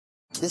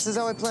This is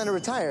how I plan to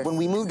retire when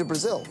we move to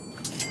Brazil.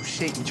 Oh,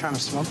 shit, you trying to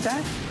smoke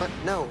that? But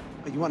no.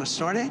 But you want to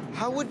snort it?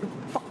 How would... You're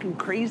fucking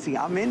crazy.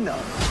 I'm in, though.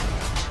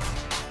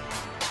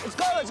 Let's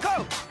go, let's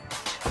go!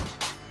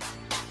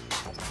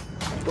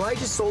 Well, I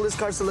just sold this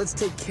car, so let's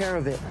take care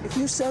of it. If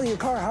you sell your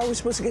car, how are we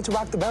supposed to get to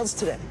Rock the Bells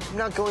today? I'm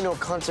not going to a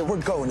concert.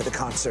 We're going to the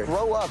concert.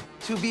 Grow up.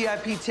 2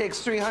 VIP tickets,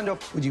 300.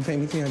 Would you pay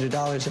me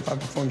 $300 if I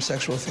performed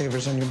sexual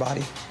favors on your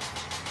body?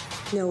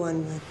 No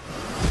one would.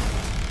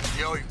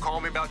 Yo, you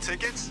calling me about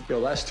tickets? Yo,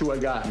 last 2 I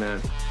got, man.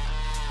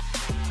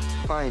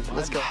 Fine,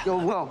 let's go. Yo,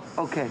 well,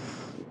 okay.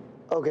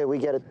 Okay, we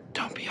get it.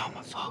 Don't be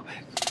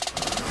homophobic.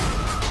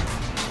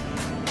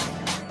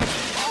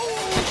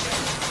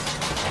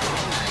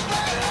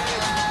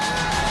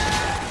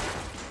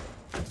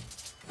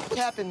 What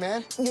happened,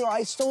 man? You know,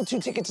 I stole 2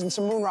 tickets and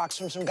some moon rocks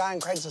from some guy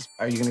on Craigslist.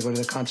 Are you gonna go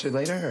to the concert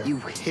later? Or? You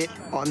hit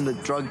on the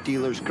drug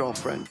dealer's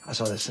girlfriend. I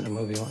saw this in a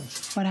movie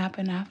once. What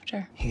happened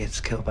after? He gets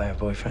killed by her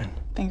boyfriend.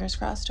 Fingers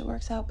crossed it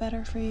works out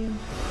better for you.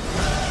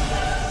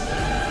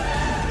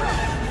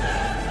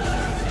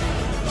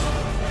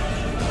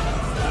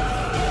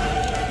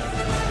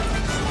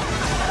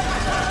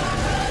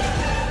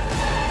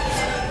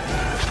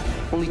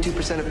 Only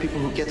 2% of people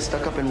who get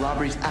stuck up in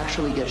robberies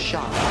actually get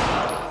shot.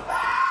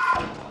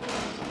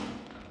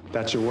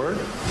 That's your word?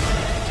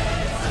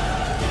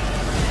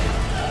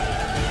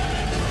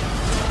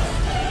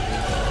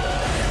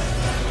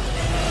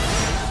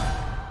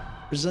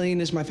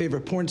 Brazilian is my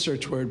favorite porn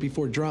search word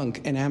before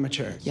drunk and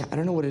amateur. Yeah, I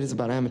don't know what it is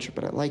about amateur,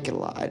 but I like it a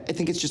lot. I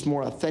think it's just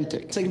more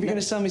authentic. It's like if you're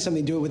gonna sell me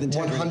something, do it with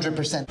integrity.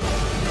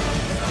 100%.